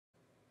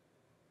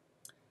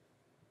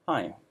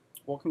Hi,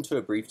 welcome to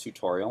a brief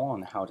tutorial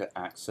on how to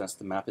access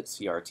the MAPIT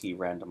CRT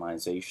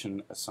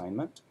randomization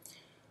assignment.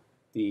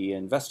 The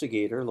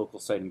investigator, local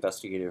site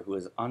investigator who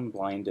is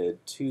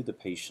unblinded to the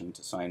patient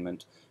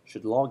assignment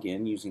should log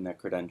in using their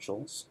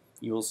credentials.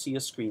 You will see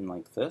a screen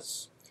like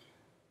this.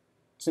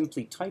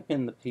 Simply type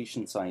in the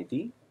patient's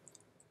ID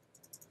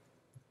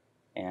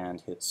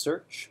and hit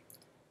search,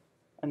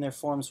 and their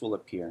forms will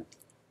appear.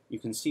 You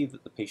can see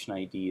that the patient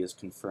ID is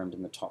confirmed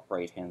in the top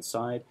right-hand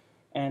side,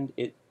 and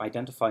it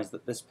identifies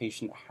that this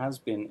patient has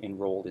been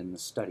enrolled in the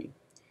study.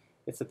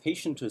 If the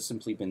patient has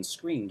simply been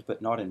screened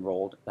but not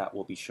enrolled, that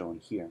will be shown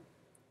here.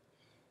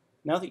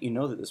 Now that you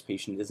know that this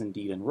patient is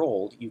indeed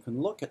enrolled, you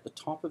can look at the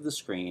top of the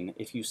screen.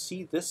 If you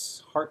see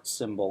this heart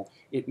symbol,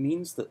 it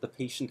means that the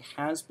patient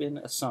has been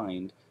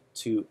assigned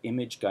to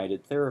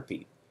image-guided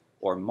therapy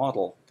or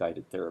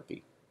model-guided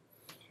therapy.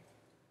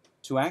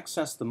 To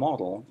access the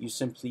model, you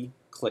simply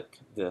click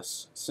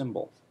this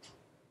symbol.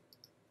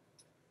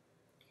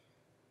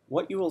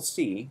 What you will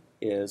see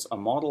is a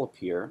model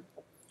appear.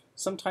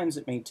 Sometimes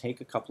it may take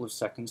a couple of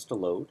seconds to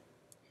load.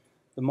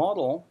 The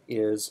model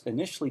is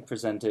initially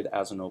presented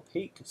as an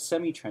opaque,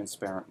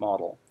 semi-transparent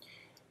model,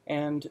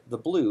 and the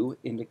blue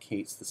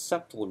indicates the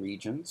septal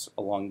regions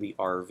along the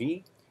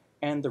RV,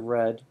 and the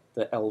red,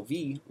 the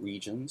LV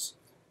regions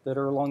that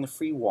are along the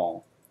free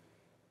wall.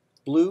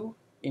 Blue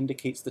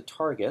indicates the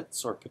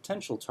targets or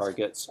potential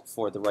targets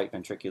for the right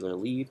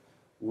ventricular lead,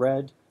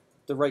 red,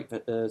 the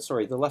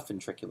left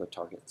ventricular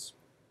targets.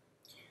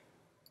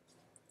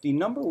 The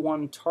number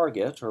one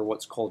target, or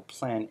what's called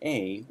Plan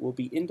A, will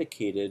be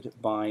indicated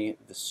by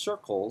the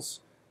circles,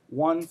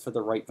 one for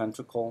the right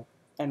ventricle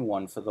and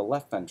one for the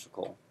left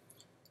ventricle.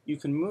 You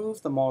can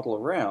move the model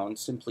around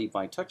simply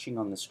by touching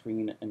on the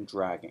screen and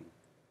dragging.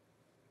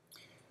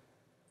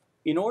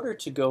 In order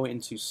to go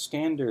into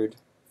standard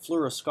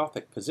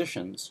fluoroscopic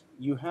positions,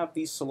 you have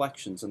these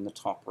selections in the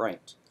top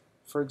right.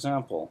 For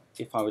example,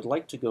 if I would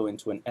like to go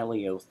into an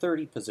LAO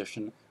 30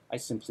 position, I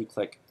simply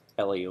click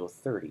LAO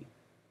 30.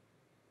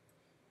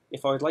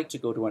 If I would like to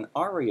go to an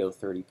RAO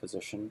 30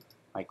 position,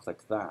 I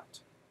click that.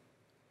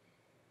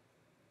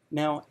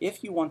 Now,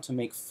 if you want to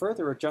make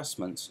further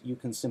adjustments, you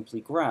can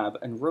simply grab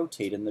and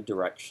rotate in the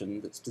direction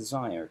that's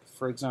desired.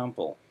 For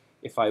example,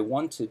 if I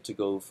wanted to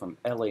go from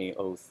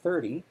LAO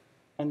 30,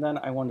 and then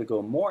I want to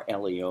go more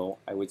LAO,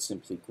 I would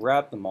simply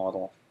grab the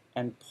model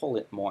and pull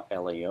it more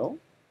LAO.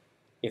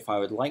 If I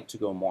would like to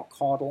go more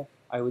caudal,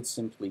 I would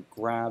simply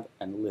grab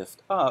and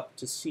lift up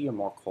to see a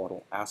more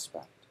caudal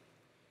aspect.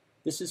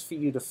 This is for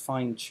you to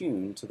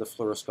fine-tune to the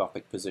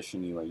fluoroscopic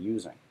position you are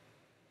using.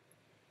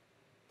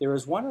 There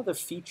is one other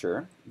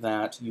feature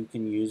that you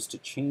can use to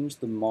change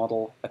the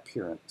model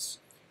appearance,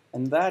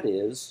 and that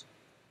is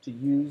to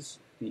use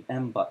the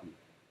M button.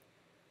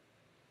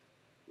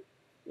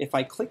 If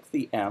I click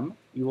the M,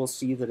 you will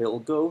see that it will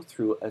go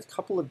through a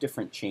couple of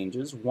different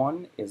changes.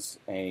 One is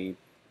a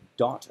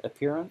dot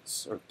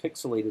appearance or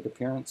pixelated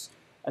appearance,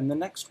 and the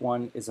next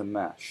one is a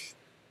mesh.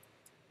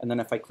 And then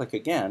if I click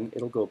again,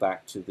 it'll go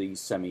back to the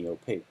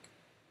semi-opaque.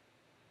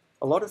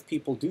 A lot of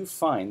people do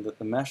find that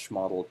the mesh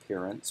model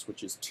appearance,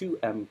 which is 2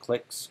 M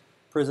clicks,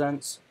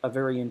 presents a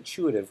very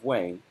intuitive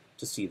way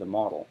to see the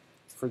model.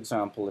 For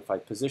example, if I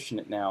position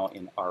it now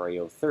in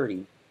RAO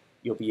 30,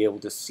 you'll be able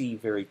to see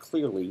very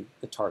clearly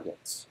the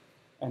targets.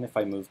 And if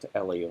I move to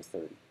LAO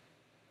 30.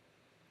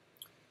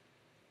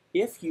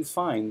 If you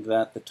find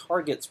that the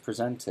targets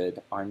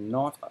presented are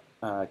not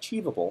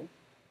achievable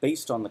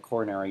based on the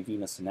coronary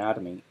venous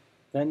anatomy,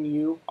 then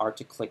you are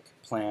to click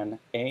Plan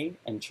A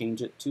and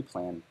change it to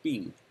Plan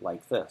B,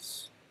 like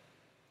this.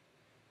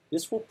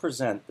 This will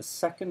present the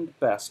second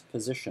best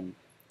position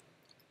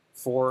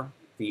for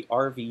the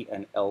RV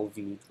and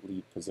LV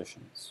lead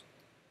positions.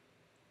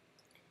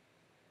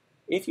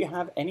 If you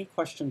have any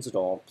questions at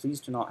all, please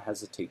do not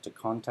hesitate to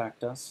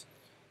contact us,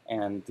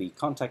 and the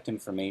contact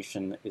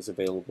information is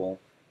available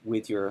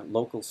with your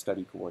local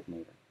study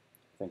coordinator.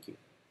 Thank you.